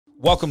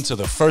Welcome to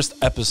the first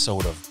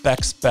episode of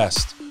Bek'S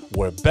Best,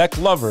 where Bek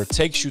Lover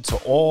takes you to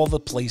all the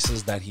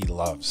places that he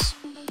loves.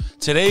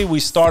 Today,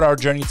 we start our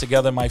journey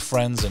together, my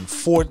friends, in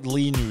Fort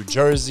Lee, New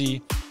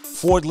Jersey.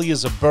 Fort Lee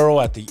is a borough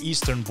at the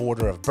eastern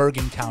border of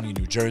Bergen County,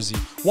 New Jersey,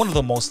 one of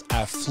the most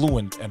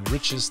affluent and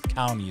richest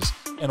counties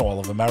in all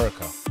of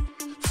America.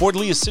 Fort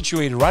Lee is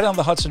situated right on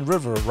the Hudson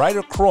River, right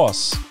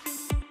across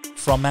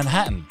from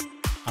Manhattan,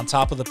 on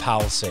top of the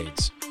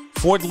Palisades.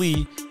 Fort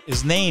Lee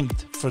is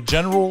named for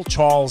General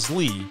Charles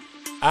Lee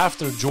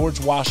after George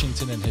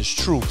Washington and his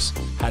troops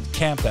had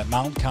camped at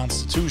Mount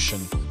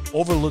Constitution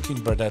overlooking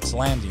Burdett's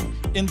Landing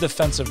in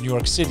defense of New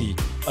York City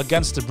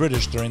against the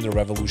British during the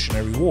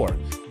Revolutionary War,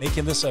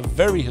 making this a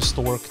very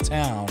historic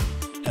town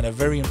and a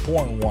very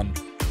important one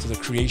to the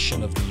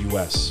creation of the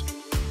U.S.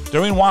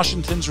 During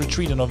Washington's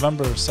retreat in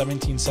November of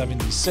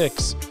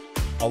 1776,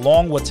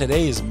 along what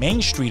today is Main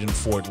Street in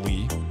Fort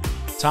Lee,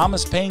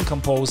 Thomas Paine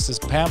composed his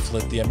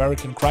pamphlet, The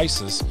American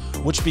Crisis,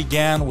 which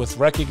began with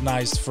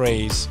recognized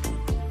phrase,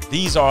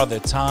 "These are the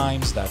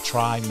times that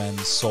try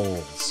men's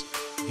souls."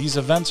 These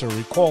events are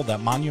recalled at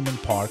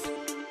Monument Park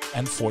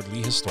and Fort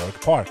Lee Historic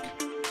Park.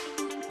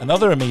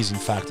 Another amazing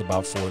fact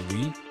about Fort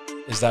Lee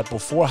is that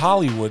before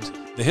Hollywood,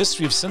 the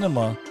history of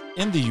cinema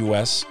in the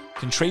U.S.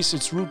 can trace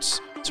its roots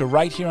to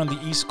right here on the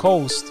East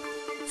Coast.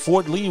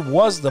 Fort Lee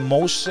was the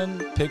motion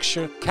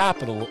picture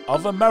capital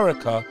of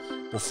America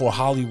before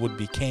Hollywood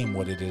became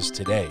what it is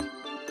today.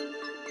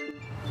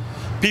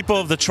 People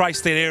of the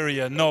tri-state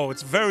area know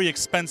it's very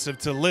expensive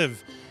to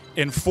live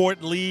in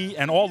Fort Lee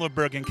and all of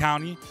Bergen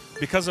County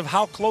because of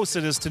how close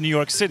it is to New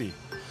York City.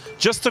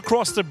 Just to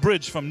cross the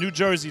bridge from New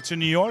Jersey to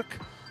New York,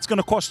 it's going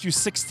to cost you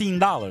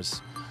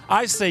 $16.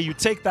 I say you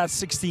take that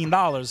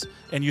 $16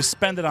 and you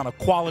spend it on a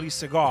quality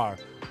cigar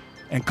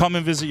and come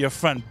and visit your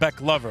friend Bek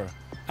Lover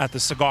at the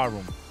Cigar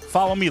Room.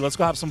 Follow me, let's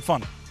go have some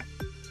fun.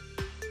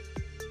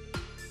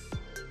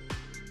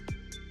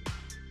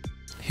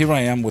 Here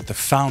I am with the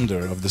founder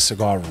of the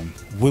Cigar Room,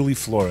 Willie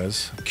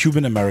Flores,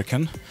 Cuban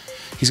American.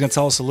 He's going to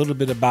tell us a little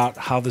bit about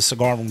how the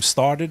Cigar Room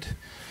started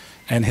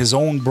and his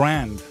own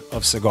brand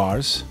of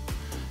cigars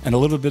and a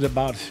little bit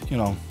about,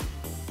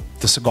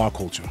 the cigar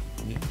culture.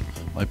 Yeah,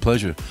 my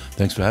pleasure.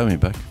 Thanks for having me,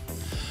 Bek.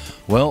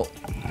 Well,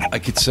 I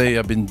could say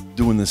I've been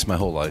doing this my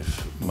whole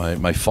life.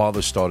 My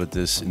father started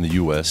this in the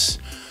U.S.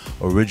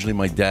 Originally,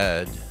 my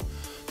dad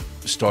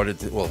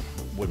started,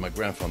 with my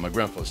grandfather. My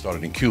grandfather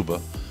started in Cuba,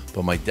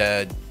 but my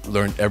dad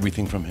learned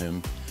everything from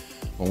him.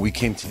 When we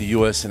came to the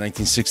U.S. in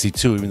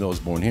 1962, even though I was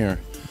born here,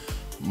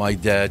 my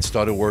dad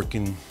started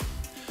working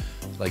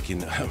like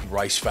in a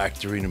rice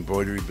factory and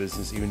embroidery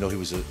business, even though he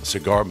was a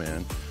cigar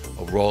man,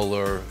 a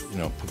roller,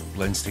 put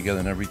blends together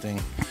and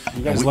everything.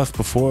 You guys left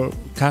before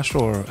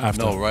Castro or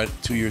after? No, right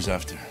 2 years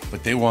after.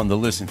 But they were on the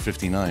list in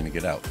 '59 to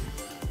get out.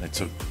 It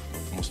took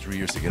almost 3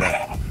 years to get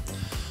out.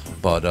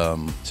 But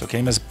so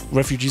came as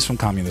refugees from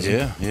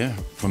communism. Yeah.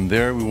 From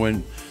there we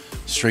went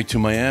straight to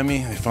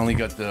Miami. I finally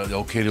got the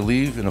okay to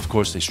leave, and of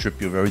course they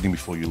strip you of everything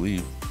before you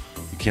leave.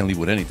 You can't leave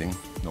with anything.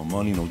 No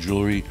money, no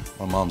jewelry.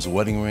 My mom's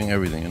wedding ring,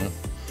 everything,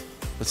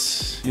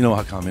 That's,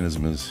 how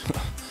communism is.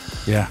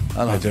 Yeah, I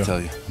don't have to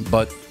tell you.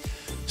 But,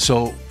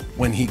 so,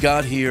 when he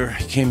got here,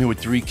 he came here with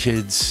 3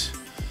 kids.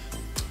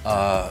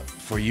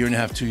 For a year and a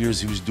half, 2 years,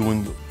 he was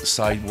doing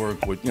side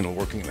work with,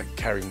 working, like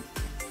carrying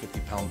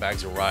 50-pound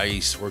bags of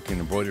rice, working in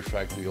an embroidery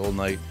factory all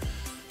night.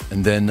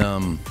 And then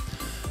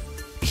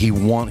he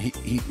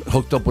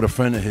hooked up with a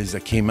friend of his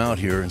that came out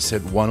here and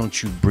said, why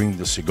don't you bring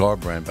the cigar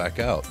brand back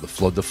out, the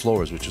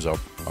Flores, which is our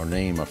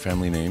name, our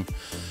family name,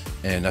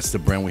 and that's the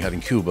brand we had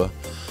in Cuba.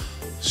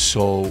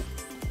 So,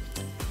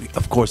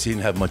 of course, he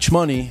didn't have much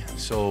money,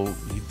 so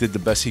he did the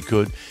best he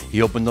could.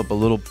 He opened up a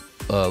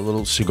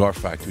little cigar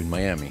factory in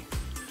Miami.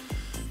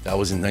 That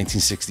was in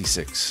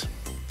 1966.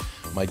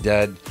 My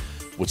dad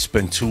would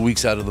spend 2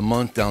 weeks out of the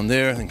month down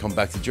there and come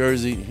back to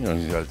Jersey.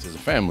 There's a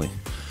family.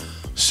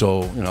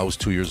 So, I was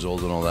 2 years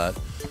old and all that.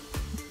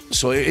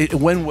 So it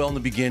went well in the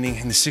beginning.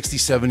 In the 60s,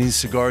 70s, the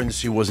cigar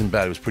industry wasn't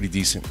bad. It was pretty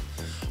decent.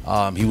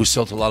 He would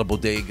sell to a lot of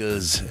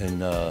bodegas,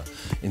 and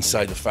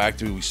inside the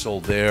factory, we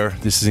sold there.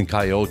 This is in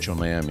Calle Ocho,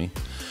 Miami,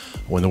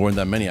 when there weren't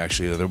that many,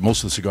 actually.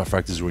 Most of the cigar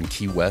factories were in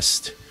Key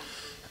West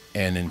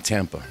and in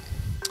Tampa.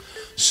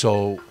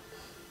 So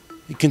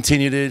he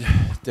continued it.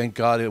 Thank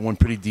God it went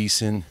pretty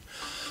decent.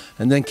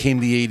 And then came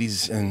the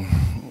 80s, and,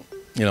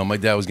 my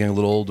dad was getting a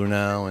little older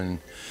now, and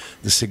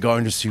the cigar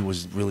industry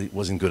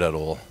wasn't good at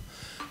all.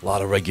 A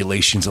lot of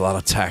regulations, a lot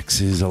of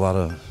taxes,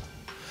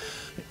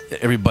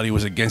 everybody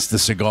was against the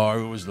cigar.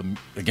 It was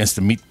against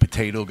the meat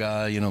potato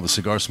guy, the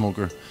cigar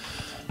smoker.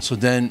 So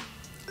then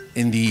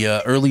in the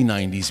early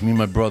 90s, me and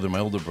my brother, my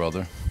older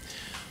brother,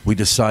 we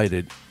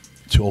decided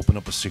to open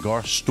up a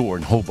cigar store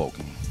in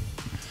Hoboken.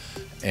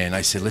 And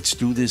I said, let's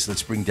do this.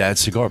 Let's bring Dad's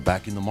cigar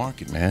back in the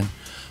market, man.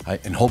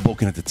 And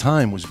Hoboken at the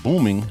time was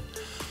booming.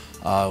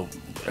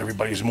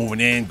 Everybody was moving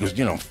in because,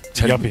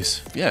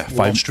 yuppies. Yeah,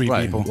 Wall Street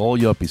people. All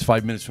yuppies,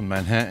 5 minutes from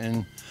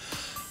Manhattan.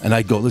 And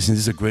I go, listen,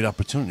 this is a great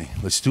opportunity.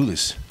 Let's do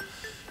this.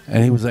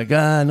 And he was like,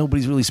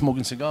 nobody's really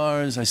smoking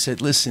cigars. I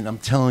said, listen, I'm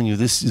telling you,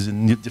 this is a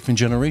different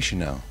generation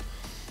now.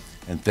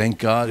 And thank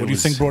God. What do you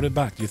think brought it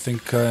back? Do you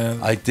think?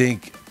 I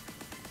think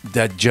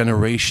that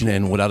generation,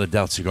 and without a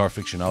doubt, Cigar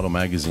Aficionado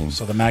magazine.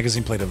 So the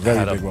magazine played a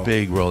very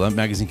big role. That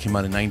magazine came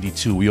out in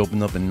 '92. We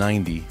opened up in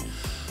 '90,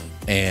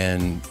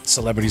 and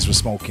celebrities were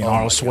smoking.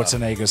 Arnold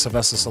Schwarzenegger,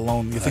 Sylvester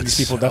Stallone. You think these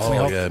people definitely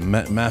helped?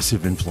 Yeah,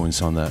 massive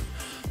influence on that.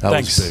 That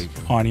Thanks, was big,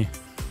 Arnie.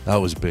 That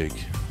was big.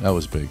 That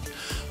was big.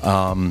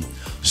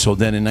 So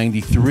then in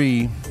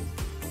 '93,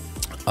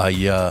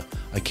 I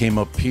came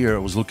up here. I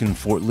was looking in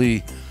Fort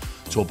Lee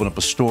to open up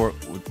a store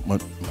with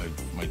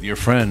my dear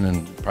friend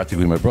and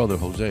practically my brother,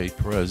 Jose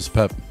Perez,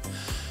 Pep.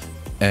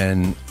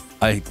 And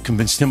I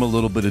convinced him a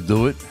little bit to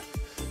do it,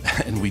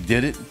 and we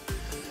did it.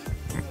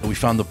 And we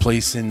found a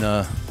place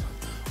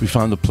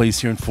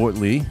here in Fort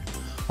Lee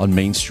on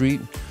Main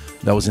Street.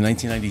 That was in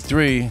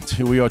 1993.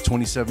 Here we are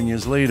 27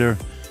 years later.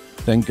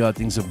 Thank God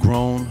things have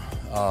grown.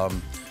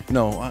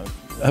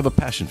 I have a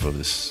passion for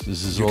this.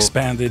 This is you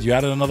expanded. You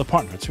added another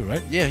partner too,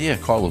 right? Yeah,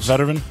 Carlos.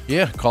 Veteran?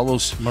 Yeah,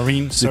 Carlos.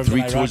 Marine. Did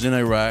 3 tours in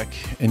Iraq.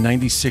 In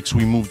 '96,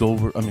 we moved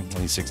over. In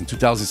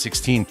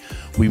 2016,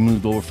 we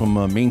moved over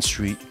from Main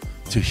Street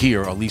to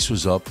here. Our lease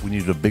was up. We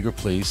needed a bigger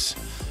place,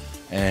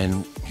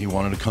 and he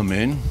wanted to come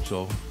in.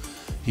 So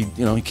he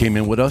came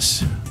in with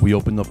us. We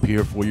opened up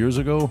here 4 years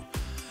ago,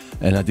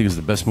 and I think it's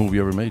the best move we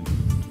ever made.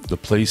 The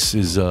place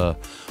is.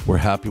 We're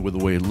happy with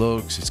the way it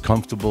looks. It's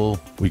comfortable.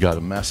 We got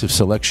a massive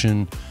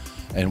selection.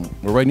 And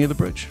we're right near the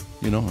bridge,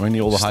 right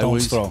near all the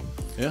highways. Stone's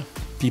throw. Yeah.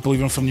 People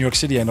even from New York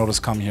City, I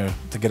noticed, come here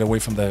to get away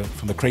from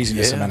the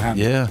craziness of Manhattan.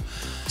 Yeah.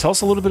 Tell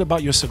us a little bit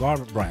about your cigar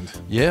brand.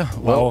 Yeah.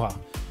 La Hoja.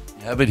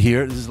 You have it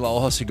here. This is La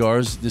Hoja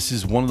Cigars. This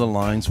is one of the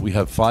lines. We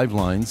have 5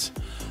 lines.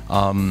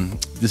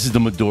 This is the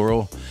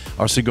Maduro.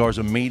 Our cigars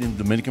are made in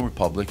the Dominican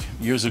Republic.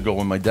 Years ago,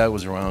 when my dad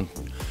was around,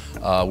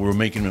 we were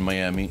making them in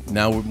Miami.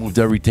 Now we've moved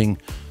everything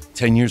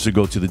 10 years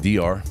ago to the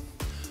DR,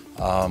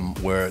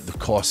 where the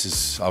cost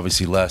is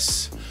obviously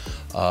less.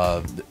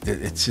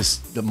 It's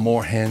just the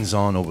more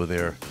hands-on over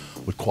there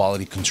with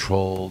quality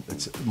control.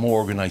 It's a more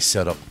organized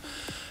setup.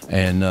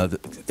 And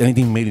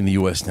anything made in the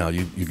U.S. now,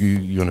 you're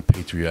going to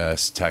pay through your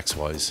ass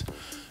tax-wise.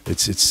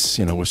 It's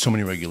there's so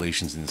many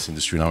regulations in this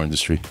industry, in our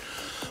industry.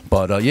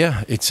 But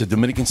it's a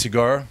Dominican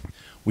cigar.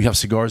 We have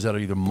cigars that are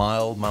either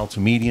mild to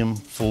medium,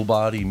 full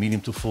body, medium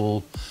to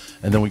full.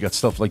 And then we got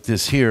stuff like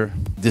this here.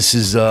 This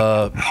is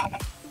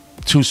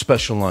 2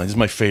 special lines. This is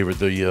my favorite,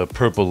 the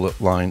purple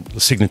line, the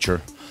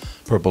signature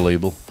purple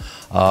label.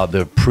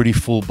 They're pretty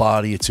full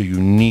body. It's a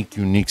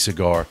unique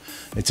cigar.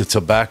 It's a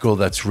tobacco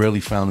that's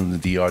rarely found in the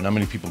DR. Not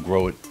many people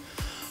grow it.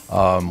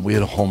 We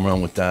had a home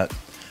run with that.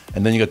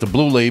 And then you got the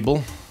blue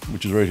label,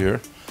 which is right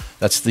here.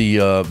 That's the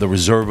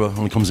Reserva.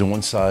 Only comes in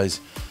one size.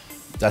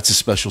 That's a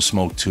special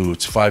smoke too.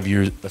 It's 5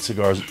 years. That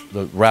cigar's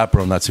the wrapper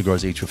on that cigar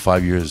is aged for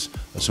 5 years.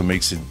 That's what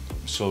makes it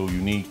so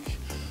unique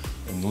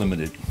and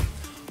limited.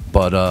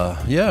 But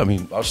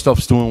our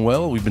stuff's doing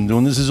well. We've been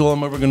doing this. This is all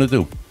I'm ever gonna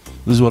do.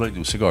 This is what I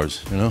do,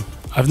 cigars,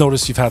 I've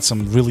noticed you've had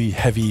some really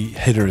heavy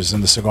hitters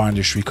in the cigar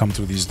industry come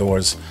through these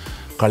doors.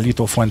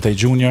 Carlito Fuente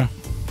Jr.,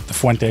 the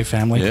Fuente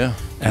family. Yeah.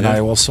 And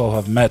I also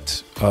have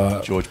met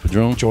George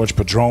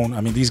Padron. I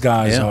mean, these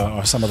guys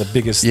are some of the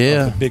biggest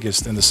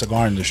in the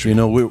cigar industry.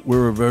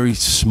 We're a very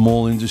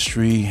small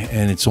industry,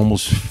 and it's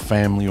almost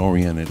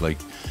family-oriented. Like,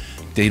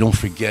 they don't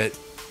forget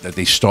that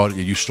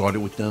you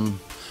started with them.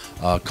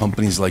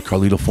 Companies like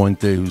Carlito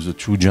Fuente, who's a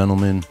true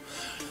gentleman.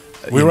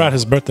 We were at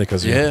his birthday,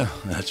 Yeah,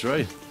 that's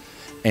right.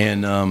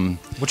 And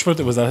which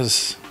birthday was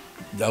that?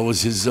 That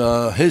was his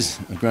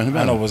Grand Havana.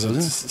 I know, was it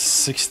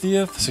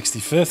 60th,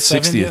 65th,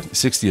 70th?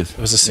 60th. It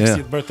was the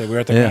 60th birthday. We were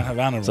at the Grand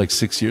Havana. It's like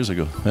 6 years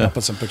ago. Yeah. I'll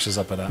put some pictures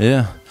up of that.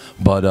 Yeah,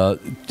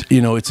 but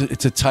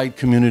it's a tight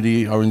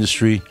community, our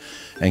industry,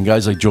 and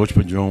guys like George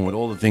Padron, with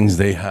all the things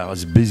they have,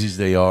 as busy as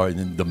they are, and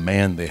the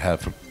demand they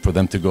have for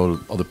them to go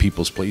to other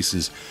people's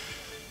places,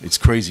 it's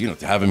crazy.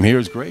 To have him here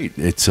is great.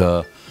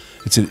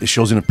 It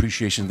shows an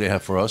appreciation they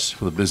have for us,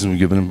 for the business we've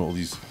given them all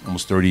these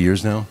almost 30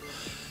 years now.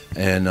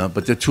 And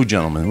but they're 2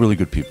 gentlemen, really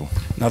good people.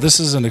 Now, this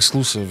is an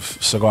exclusive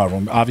cigar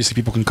room. Obviously,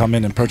 people can come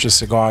in and purchase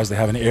cigars. They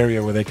have an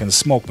area where they can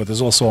smoke, but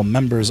there's also a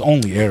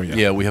members-only area.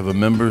 Yeah, we have a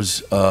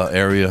members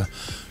area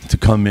to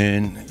come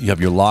in. You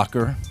have your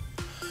locker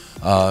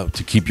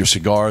to keep your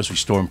cigars. We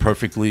store them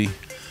perfectly.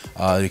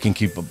 They can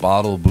keep a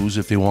bottle of booze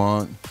if they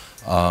want.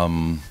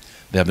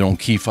 They have their own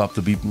key fob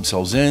to beep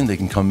themselves in. They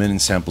can come in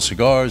and sample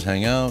cigars,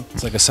 hang out.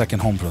 It's like a second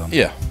home for them.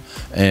 Yeah,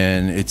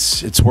 and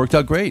it's worked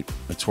out great.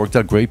 It's worked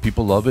out great.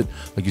 People love it.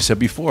 Like you said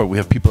before, we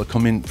have people that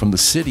come in from the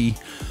city,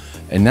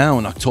 and now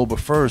on October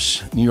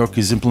 1st, New York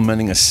is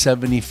implementing a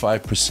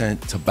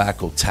 75%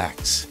 tobacco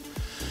tax.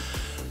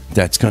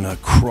 That's going to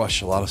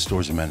crush a lot of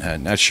stores in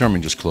Manhattan. Nat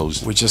Sherman just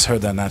closed. We just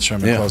heard that Nat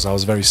Sherman closed. I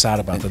was very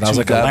sad about that. That was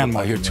like a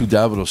landmark. I hear 2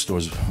 Davidoff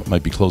stores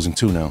might be closing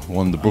too now.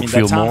 One, the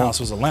Brookfield that Mall. townhouse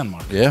was a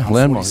landmark. Yeah,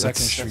 landmark. 42nd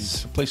Street.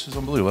 The place was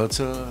unbelievable.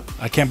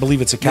 I can't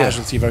believe it's a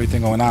casualty of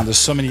everything going on. There's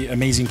so many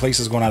amazing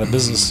places going out of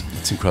business.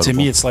 It's incredible. To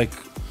me, it's like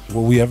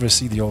Will we ever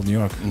see the old New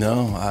York?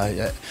 No,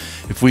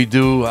 if we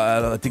do,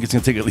 I think it's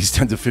going to take at least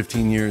 10 to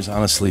 15 years,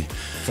 honestly.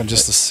 From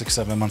just the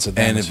 6-7 months of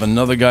damage. And if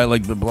another guy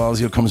like de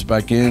Blasio comes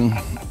back in,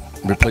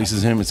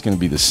 replaces him, it's going to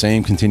be the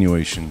same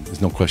continuation.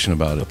 There's no question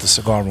about it. But the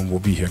cigar room will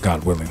be here,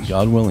 God willing.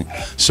 God willing.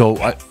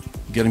 So,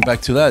 getting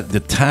back to that, the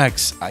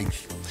tax,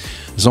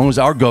 as long as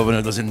our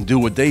governor doesn't do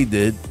what they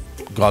did,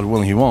 God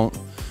willing he won't,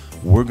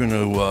 we're going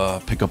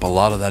to pick up a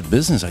lot of that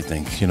business, I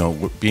think. You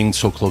know, being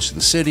so close to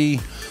the city,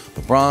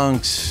 the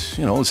Bronx,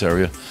 you know, this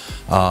area.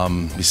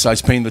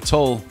 Besides paying the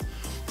toll,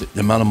 the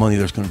amount of money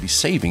there's going to be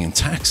saving in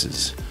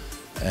taxes,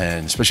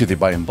 and especially if they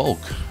buy in bulk.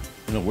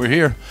 You know, we're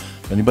here.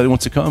 If anybody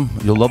wants to come,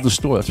 you'll love the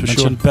store, that's for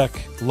sure. Mention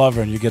Bek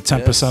Lover and you get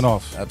 10%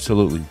 off.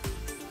 Absolutely.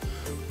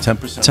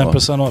 10%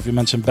 10% off. You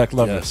mentioned Bek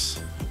Lover.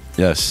 Yes.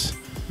 Yes.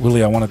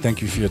 Willie, I want to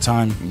thank you for your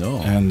time. No,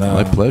 and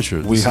my pleasure.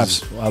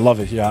 I love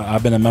it here.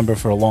 I've been a member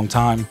for a long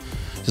time.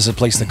 This is a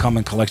place to come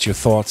and collect your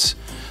thoughts,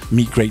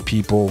 meet great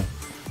people,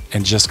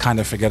 and just kind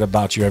of forget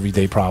about your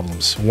everyday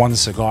problems, one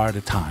cigar at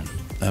a time.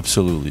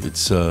 Absolutely.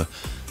 It's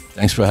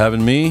thanks for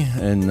having me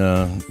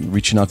and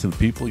reaching out to the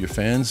people, your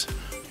fans.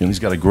 You know, he's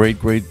got a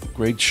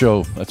great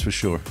show, that's for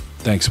sure.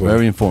 Thanks, Willie.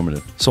 Very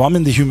informative. So I'm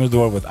in the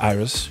humidor with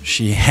Iris.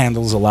 She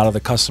handles a lot of the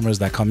customers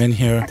that come in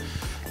here,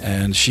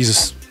 and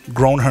she's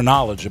grown her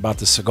knowledge about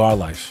the cigar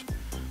life.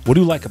 What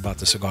do you like about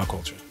the cigar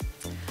culture?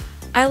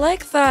 I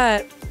like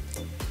that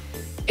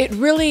it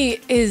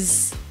really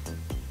is,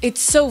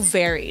 it's so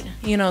varied,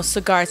 you know,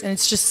 cigars, and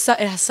it's just, it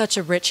has such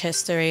a rich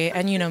history,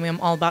 and you know me,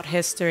 I'm all about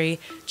history,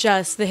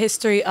 just the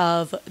history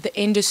of the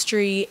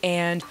industry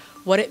and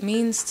what it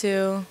means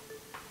to...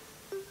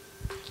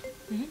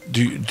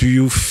 Do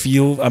you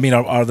feel, I mean,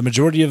 are the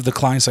majority of the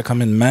clients that come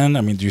in men?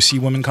 I mean, do you see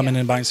women coming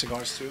in buying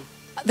cigars too?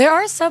 There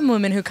are some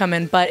women who come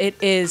in, but it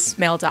is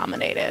male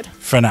dominated.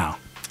 For now.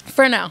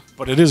 For now.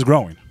 But it is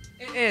growing.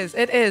 It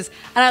is.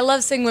 And I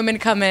love seeing women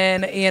come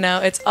in, you know,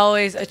 it's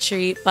always a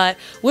treat. But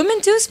women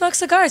do smoke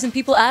cigars, and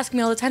people ask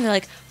me all the time, they're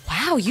like,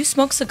 wow, you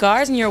smoke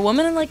cigars and you're a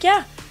woman? I'm like,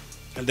 yeah.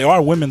 And there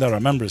are women that are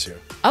members here.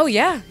 Oh,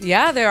 yeah.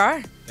 Yeah, there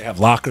are. They have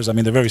lockers. I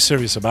mean, they're very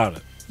serious about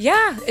it.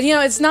 Yeah. You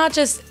know, it's not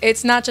just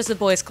a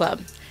boys'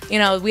 club. You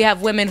know, we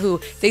have women who,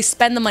 they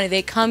spend the money,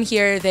 they come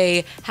here,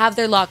 they have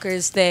their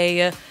lockers,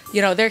 they,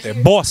 you know, they're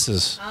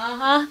bosses.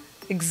 Uh-huh.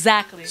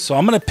 Exactly. So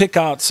I'm going to pick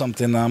out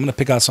something. I'm going to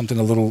pick out something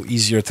a little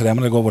easier today. I'm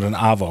going to go with an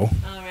Avo. All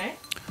right.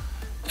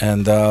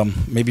 And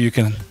maybe you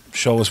can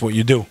show us what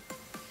you do.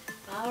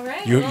 All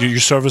right. You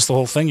service the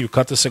whole thing? You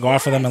cut the cigar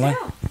for them and like?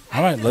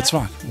 All right, let's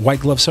rock.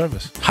 White glove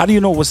service. How do you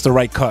know what's the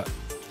right cut?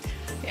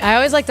 I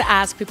always like to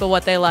ask people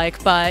what they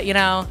like, but, you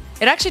know,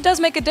 it actually does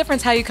make a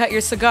difference how you cut your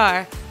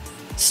cigar.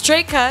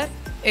 Straight cut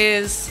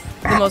is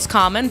the most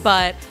common,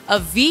 but a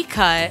V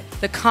cut,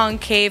 the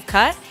concave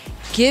cut,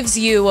 gives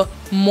you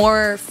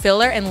more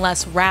filler and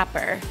less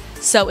wrapper.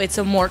 So it's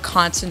a more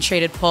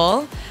concentrated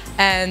pull.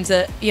 And,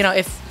 you know,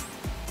 if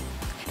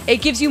it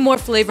gives you more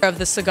flavor of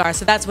the cigar.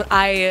 So that's what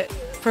I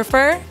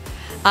prefer.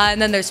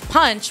 And then there's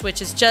punch,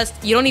 which is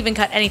just, you don't even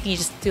cut anything. You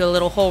just do a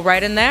little hole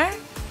right in there.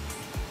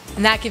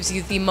 And that gives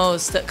you the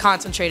most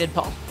concentrated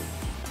pull.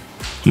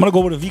 I'm going to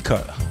go with a V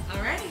cut. All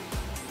right.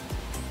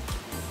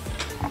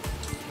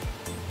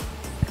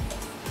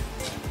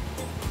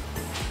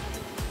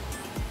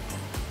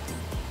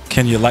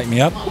 Can you light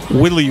me up?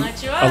 Willie,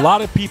 Light you up. a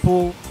lot of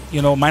people,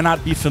 you know, might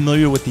not be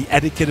familiar with the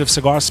etiquette of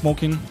cigar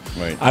smoking.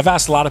 Right. I've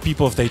asked a lot of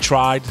people if they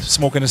tried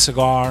smoking a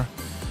cigar,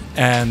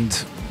 and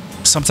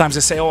sometimes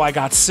they say, oh, I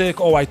got sick,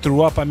 oh, I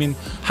threw up. I mean,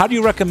 how do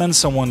you recommend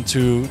someone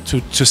to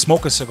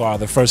smoke a cigar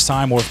the first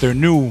time, or if they're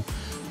new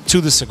to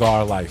the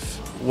cigar life?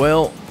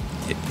 Well,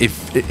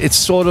 if it's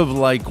sort of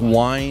like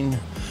wine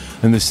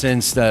in the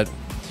sense that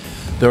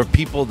there are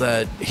people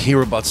that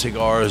hear about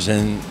cigars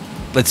and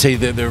let's say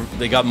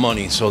they got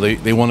money, so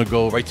they want to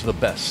go right to the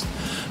best.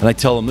 And I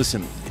tell them,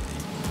 listen,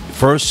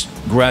 first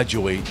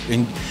graduate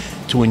and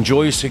to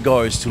enjoy a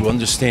cigar is to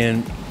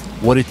understand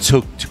what it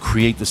took to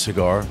create the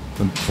cigar,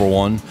 for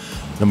one.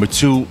 Number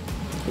two,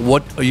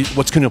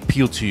 what's going to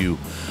appeal to you.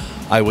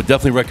 I would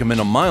definitely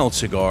recommend a mild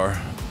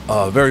cigar,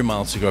 a very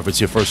mild cigar if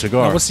it's your first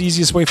cigar. Now, what's the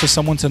easiest way for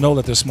someone to know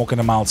that they're smoking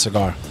a mild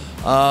cigar?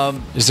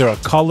 Is there a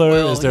color?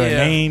 Well, is there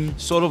a name?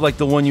 Sort of like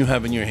the one you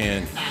have in your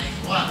hand.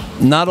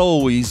 Not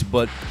always,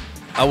 but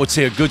I would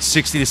say a good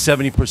 60 to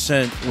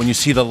 70% when you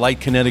see the light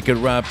Connecticut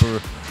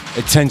wrapper,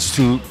 it tends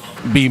to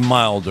be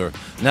milder.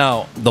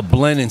 Now, the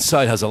blend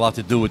inside has a lot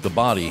to do with the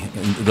body.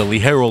 And the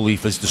Ligero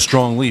leaf is the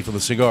strong leaf of the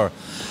cigar.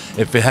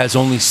 If it has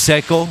only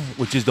Seco,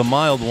 which is the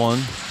mild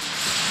one,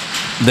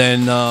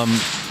 then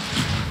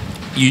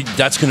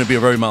that's going to be a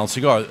very mild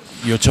cigar.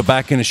 Your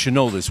tobacconist should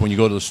know this when you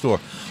go to the store.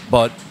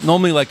 But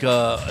normally like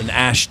an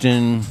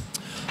Ashton,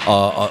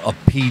 a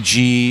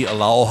PG, a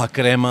La Hoja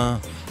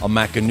Crema, a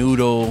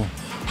Macanudo,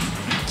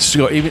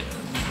 cigar, even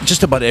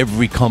just about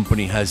every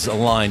company has a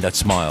line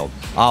that's mild.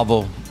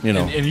 Avo, you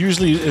know. And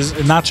usually is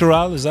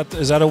natural. Is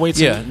that a way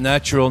to? Yeah,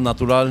 natural,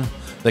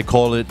 they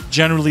call it.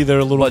 Generally, they're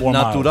a little more But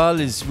natural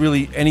mild. is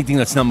really anything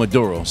that's not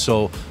Maduro.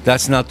 So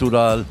that's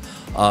natural.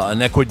 An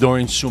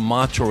Ecuadorian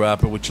Sumatra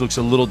wrapper, which looks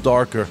a little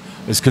darker,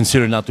 is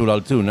considered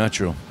natural too,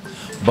 natural.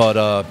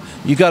 But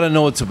you got to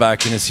know a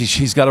tobacconist.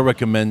 He's got to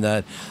recommend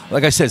that.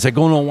 Like I said, it's like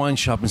going to a wine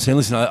shop and saying,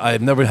 listen,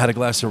 I've never had a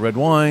glass of red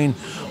wine,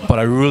 but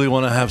I really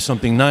want to have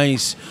something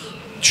nice.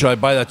 Should I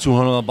buy that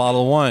 $200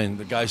 bottle of wine?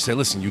 The guy said,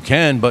 listen, you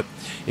can, but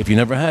if you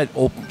never had,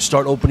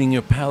 start opening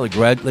your palate.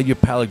 Let your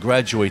palate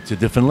graduate to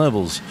different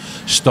levels.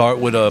 Start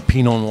with a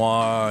Pinot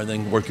Noir and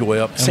then work your way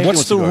up. And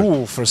what's the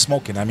rule for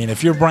smoking? I mean,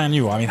 if you're brand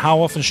new, I mean,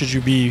 how often should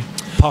you be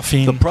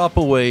puffing? The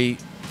proper way,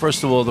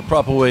 first of all, the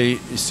proper way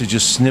is to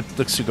just snip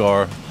the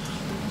cigar,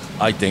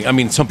 I think. I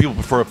mean, some people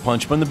prefer a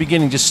punch, but in the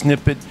beginning, just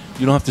snip it.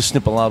 You don't have to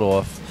snip a lot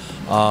off.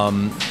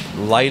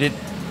 Light it.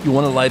 You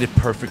want to light it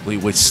perfectly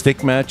with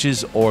stick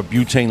matches or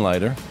butane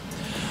lighter.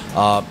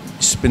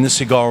 Spin the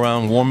cigar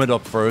around, warm it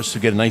up first to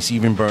get a nice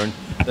even burn.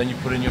 Then you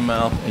put it in your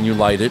mouth and you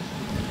light it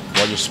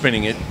while you're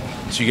spinning it.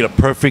 So you get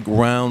a perfect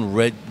round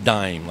red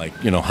dime, like,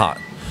 you know, hot.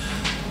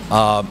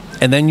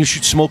 And then you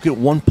should smoke it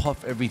one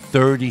puff every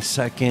 30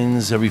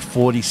 seconds, every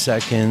 40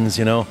 seconds,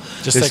 you know.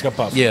 Just take a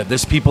puff. Yeah,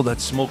 there's people that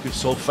smoke it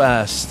so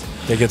fast.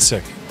 They get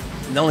sick.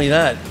 Not only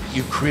that,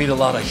 you create a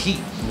lot of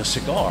heat in the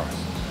cigar.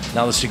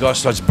 Now the cigar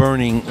starts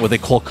burning what they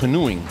call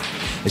canoeing.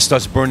 It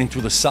starts burning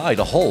through the side,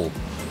 a hole,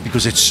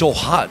 because it's so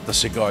hot, the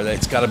cigar, that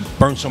it's got to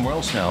burn somewhere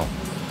else now.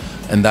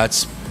 And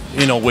that's,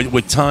 you know,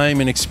 with time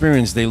and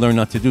experience, they learn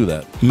not to do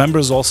that.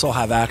 Members also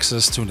have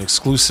access to an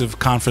exclusive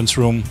conference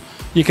room.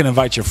 You can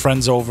invite your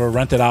friends over,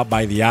 rent it out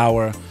by the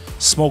hour,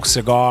 smoke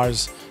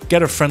cigars,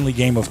 get a friendly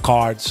game of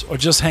cards, or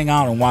just hang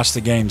out and watch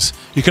the games.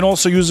 You can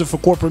also use it for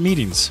corporate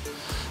meetings.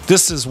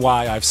 This is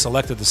why I've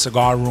selected the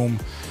Cigar Room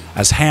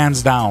as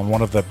hands down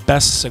one of the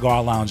best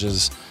cigar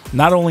lounges,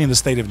 not only in the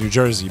state of New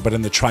Jersey, but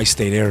in the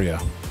tri-state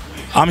area.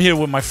 I'm here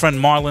with my friend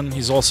Marlon.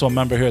 He's also a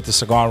member here at the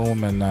Cigar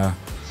Room, and I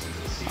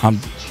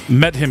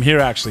met him here,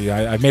 actually.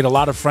 I made a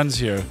lot of friends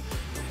here.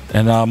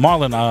 And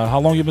Marlon, how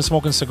long you been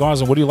smoking cigars,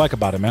 and what do you like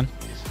about it, man?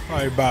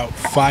 Probably about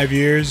 5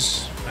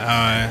 years.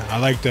 I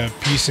like the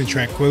peace and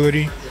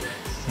tranquility.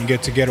 You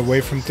get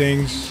away from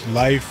things,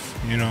 life,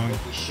 you know,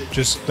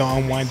 just the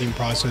unwinding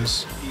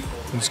process.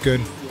 It's good,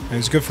 and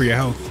it's good for your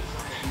health.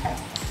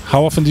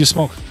 How often do you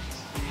smoke?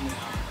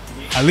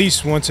 At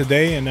least once a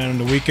day, and then on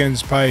the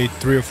weekends, probably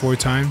 3 or 4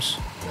 times.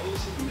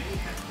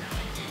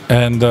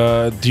 And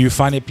do you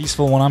find it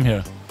peaceful when I'm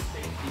here?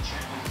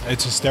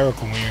 It's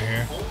hysterical when you're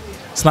here.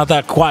 It's not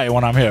that quiet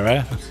when I'm here,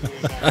 right?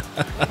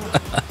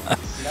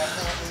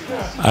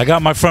 I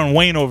got my friend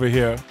Wayne over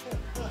here.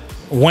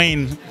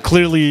 Wayne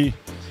clearly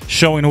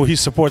showing who he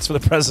supports for the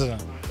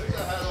president.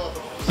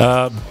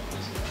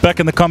 Bek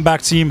and the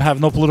Comeback team have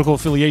no political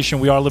affiliation.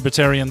 We are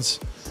libertarians.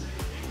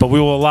 But we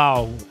will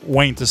allow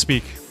Wayne to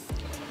speak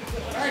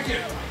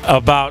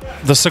about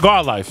the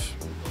cigar life.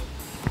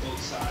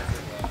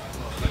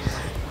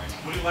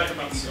 What do you like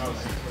about the cigar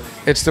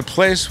life? It's the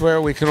place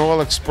where we can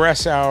all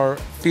express our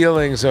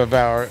feelings of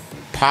our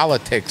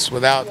politics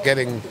without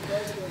getting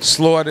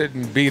slaughtered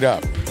and beat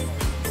up.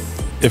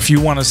 If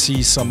you want to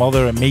see some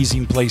other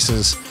amazing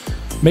places,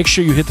 make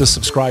sure you hit the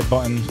subscribe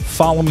button.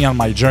 Follow me on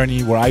my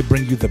journey where I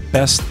bring you the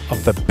best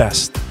of the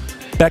best.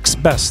 Bek's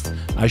Best.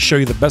 I show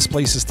you the best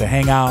places to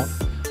hang out,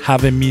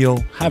 have a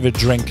meal, have a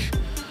drink,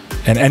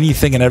 and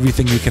anything and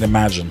everything you can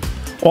imagine.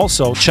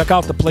 Also, check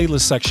out the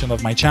playlist section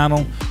of my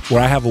channel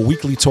where I have a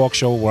weekly talk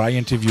show where I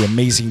interview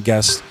amazing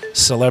guests,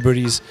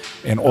 celebrities,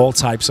 and all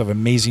types of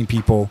amazing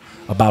people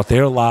about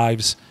their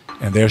lives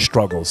and their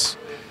struggles.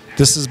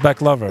 This is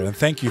Bek Lover, and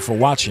thank you for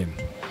watching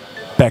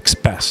Bek's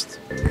Best.